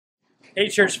Hey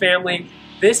church family,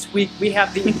 this week we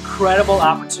have the incredible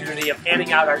opportunity of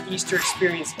handing out our Easter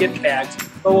experience gift bags,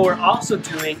 but what we're also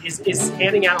doing is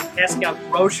passing out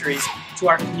groceries to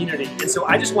our community. And so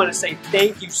I just want to say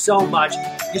thank you so much,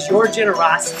 because your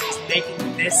generosity is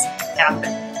making this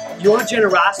happen. Your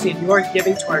generosity and your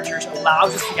giving to our church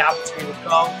allows us the opportunity to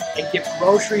go and give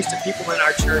groceries to people in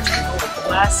our church and go and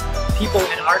bless people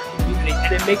in our community,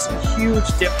 and it makes a huge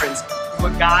difference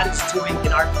what God is doing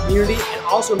in our community, and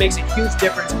also makes a huge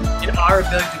difference in our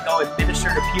ability to go and minister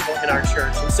to people in our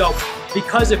church. And so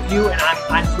because of you and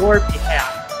on your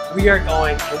behalf, we are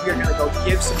going to go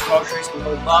give some groceries and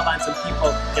go love on some people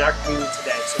in our community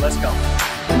today. So let's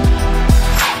go.